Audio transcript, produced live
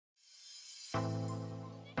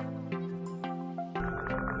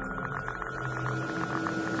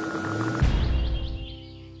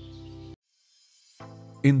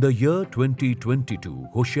In the year 2022,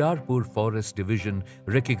 Hoshiarpur Forest Division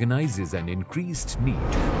recognizes an increased need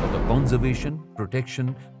for the conservation,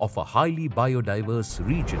 protection of a highly biodiverse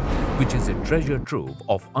region, which is a treasure trove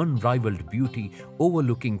of unrivaled beauty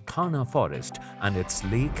overlooking Thana forest and its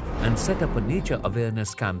lake, and set up a nature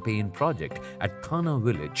awareness campaign project at Thana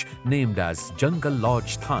village named as Jungle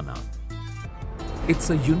Lodge Thana.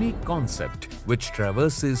 It's a unique concept which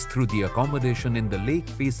traverses through the accommodation in the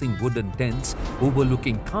lake-facing wooden tents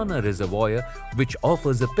overlooking Thana Reservoir, which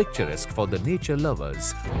offers a picturesque for the nature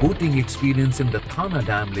lovers boating experience in the Thana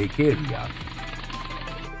Dam Lake area.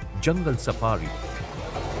 Jungle Safari.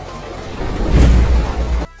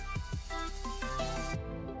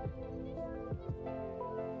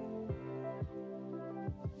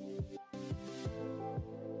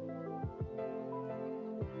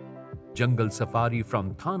 Jungle safari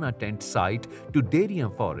from Thana tent site to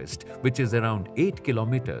Darien forest, which is around 8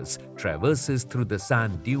 kilometers, traverses through the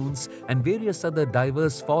sand dunes and various other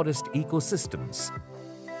diverse forest ecosystems.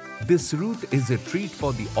 This route is a treat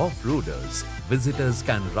for the off-roaders. Visitors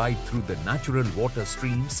can ride through the natural water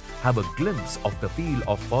streams, have a glimpse of the feel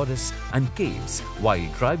of forests and caves while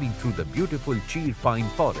driving through the beautiful cheer pine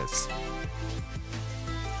forests.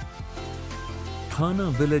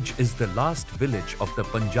 Thana village is the last village of the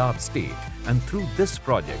Punjab state, and through this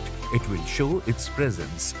project, it will show its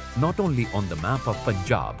presence not only on the map of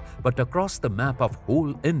Punjab but across the map of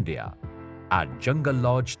whole India. At Jungle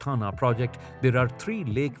Lodge Thana project, there are 3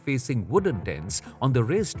 lake-facing wooden tents on the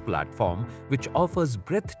raised platform which offers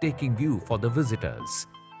breathtaking view for the visitors.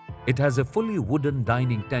 It has a fully wooden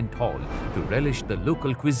dining tent hall to relish the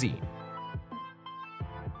local cuisine.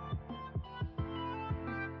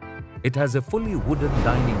 It has a fully wooden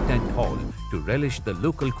dining tent hall to relish the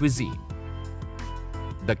local cuisine.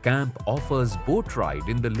 The camp offers boat ride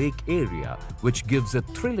in the lake area, which gives a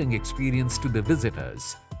thrilling experience to the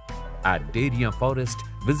visitors. At Darien Forest,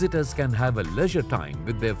 visitors can have a leisure time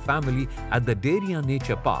with their family at the Darien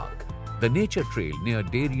Nature Park. The nature trail near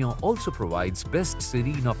Darien also provides best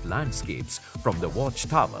serene of landscapes from the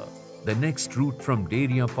watchtower. The next route from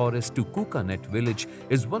Darien Forest to Kukanet village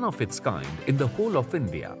is one of its kind in the whole of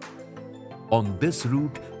India. On this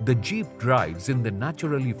route, the jeep drives in the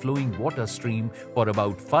naturally flowing water stream for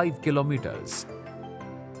about 5 kilometers.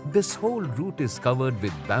 This whole route is covered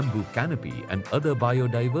with bamboo canopy and other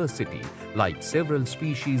biodiversity, like several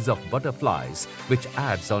species of butterflies, which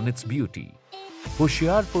adds on its beauty.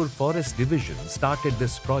 Hoshiarpur Forest Division started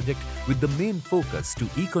this project with the main focus to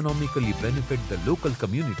economically benefit the local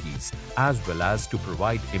communities as well as to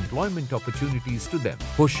provide employment opportunities to them.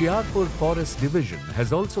 Hoshiarpur Forest Division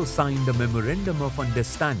has also signed a Memorandum of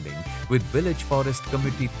Understanding with Village Forest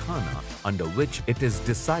Committee Thana, under which it is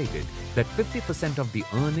decided that 50% of the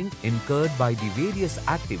earning incurred by the various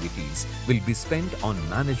activities will be spent on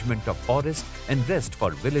management of forest and rest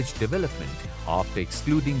for village development after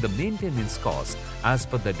excluding the maintenance cost as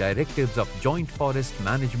per the directives of Joint Forest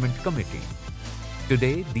Management Committee.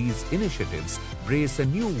 Today, these initiatives brace a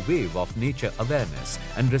new wave of nature awareness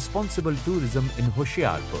and responsible tourism in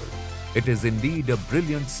Hoshiarpur. It is indeed a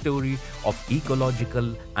brilliant story of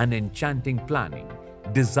ecological and enchanting planning,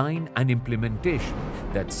 design and implementation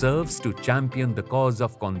that serves to champion the cause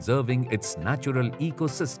of conserving its natural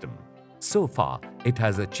ecosystem. So far, it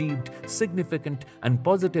has achieved significant and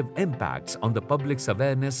positive impacts on the public's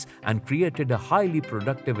awareness and created a highly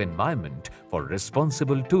productive environment for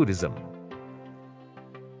responsible tourism.